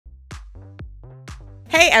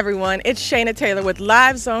Hey everyone, it's Shaynna Taylor with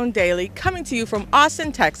LiveOne Daily coming to you from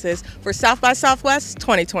Austin, Texas for South by Southwest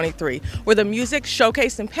 2023, where the music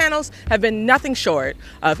showcased and panels have been nothing short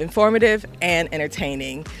of informative and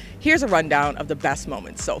entertaining. Here's a rundown of the best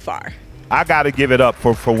moments so far. I got to give it up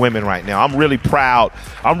for women right now. I'm really proud.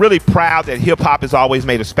 I'm really proud that hip-hop has always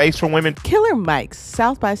made a space for women. Killer Mike's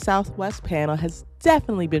South by Southwest panel has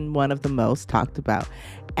definitely been one of the most talked about,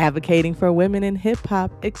 advocating for women in hip-hop,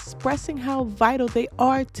 expressing how vital they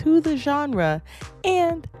are to the genre,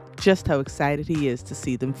 and just how excited he is to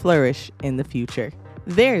see them flourish in the future.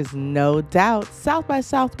 There's no doubt South by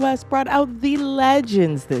Southwest brought out the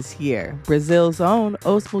legends this year. Brazil's own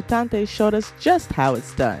Os Mutantes showed us just how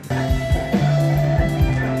it's done.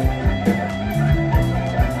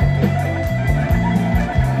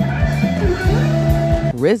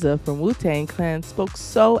 RZA from Wu-Tang Clan spoke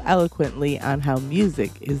so eloquently on how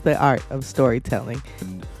music is the art of storytelling.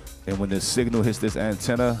 And when the signal hits this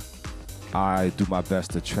antenna, I do my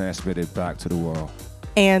best to transmit it back to the world.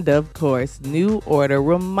 And of course, New Order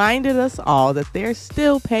reminded us all that they're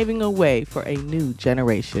still paving a way for a new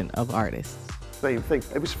generation of artists. Same thing.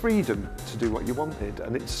 It was freedom to do what you wanted,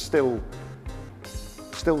 and it's still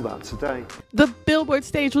that today. The Billboard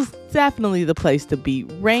stage was definitely the place to be.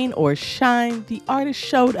 Rain or shine, the artists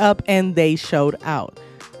showed up and they showed out.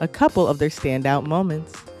 A couple of their standout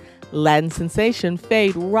moments. Latin sensation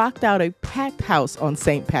Feid rocked out a packed house on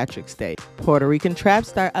St. Patrick's Day. Puerto Rican trap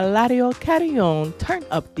star Eladio Carrion turned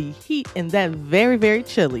up the heat in that very, very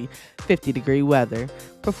chilly 50-degree weather,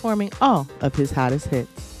 performing all of his hottest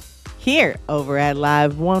hits. Here, over at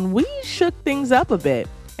LiveOne, we shook things up a bit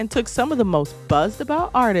and took some of the most buzzed about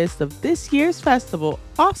artists of this year's festival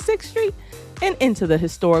off 6th Street and into the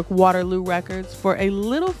historic Waterloo Records for a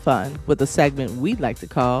little fun with a segment we'd like to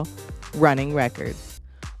call Running Records,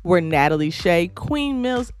 where Natalie Shay, Queen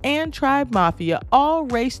Mills, and Tribe Mafia all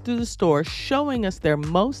raced through the store showing us their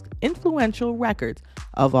most influential records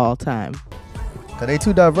of all time. They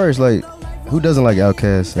too diverse, like who doesn't like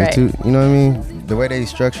Outkast? They too, you know what I mean? The way they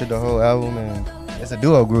structured the whole album, and it's a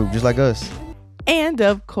duo group just like us. And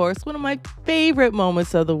of course, one of my favorite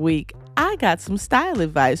moments of the week, I got some style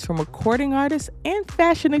advice from recording artist and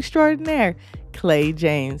fashion extraordinaire, Clay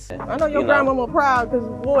James. I know your grandmama proud because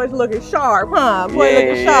boys looking sharp, huh? Boy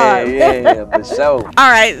looking sharp. Yeah, for sure.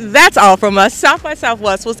 All right, that's all from us. South by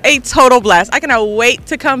Southwest was a total blast. I cannot wait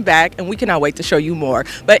to come back, and we cannot wait to show you more.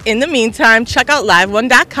 But in the meantime, check out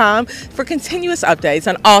LiveOne.com for continuous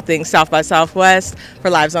updates on all things South by Southwest. For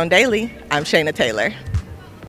LiveOne Daily, I'm Shaynna Taylor.